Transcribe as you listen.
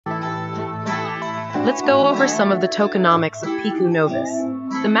Let's go over some of the tokenomics of Pecu Novus.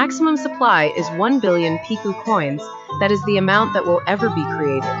 The maximum supply is 1 billion Pecu coins, that is the amount that will ever be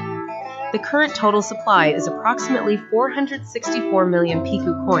created. The current total supply is approximately 464 million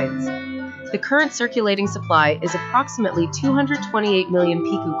Pecu coins. The current circulating supply is approximately 228 million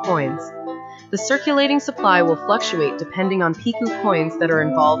Pecu coins. The circulating supply will fluctuate depending on Pecu coins that are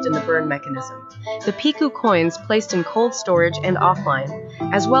involved in the burn mechanism. The Pecu coins placed in cold storage and offline,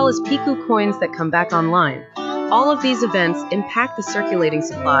 as well as Pecu coins that come back online. All of these events impact the circulating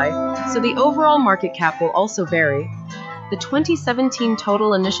supply, so the overall market cap will also vary. The 2017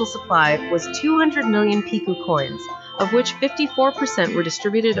 total initial supply was 200 million Pecu coins, of which 54% were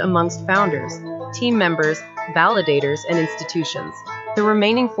distributed amongst founders, team members, validators, and institutions. The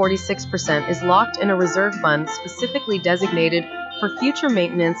remaining 46% is locked in a reserve fund specifically designated for future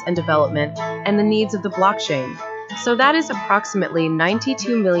maintenance and development and the needs of the blockchain. So that is approximately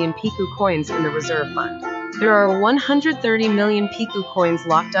 92 million Pecu coins in the reserve fund. There are 130 million Pecu coins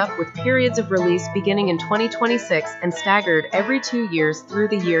locked up with periods of release beginning in 2026 and staggered every 2 years through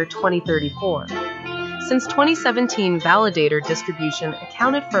the year 2034. Since 2017, validator distribution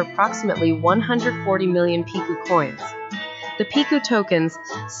accounted for approximately 140 million Pecu coins. The Pecu tokens,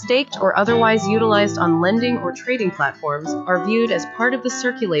 staked or otherwise utilized on lending or trading platforms, are viewed as part of the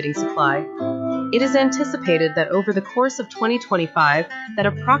circulating supply. It is anticipated that over the course of 2025, that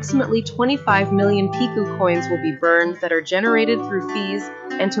approximately 25 million Pecu coins will be burned that are generated through fees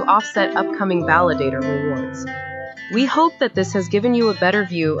and to offset upcoming validator rewards. We hope that this has given you a better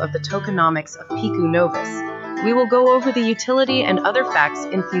view of the tokenomics of Pecu Novus. We will go over the utility and other facts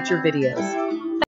in future videos.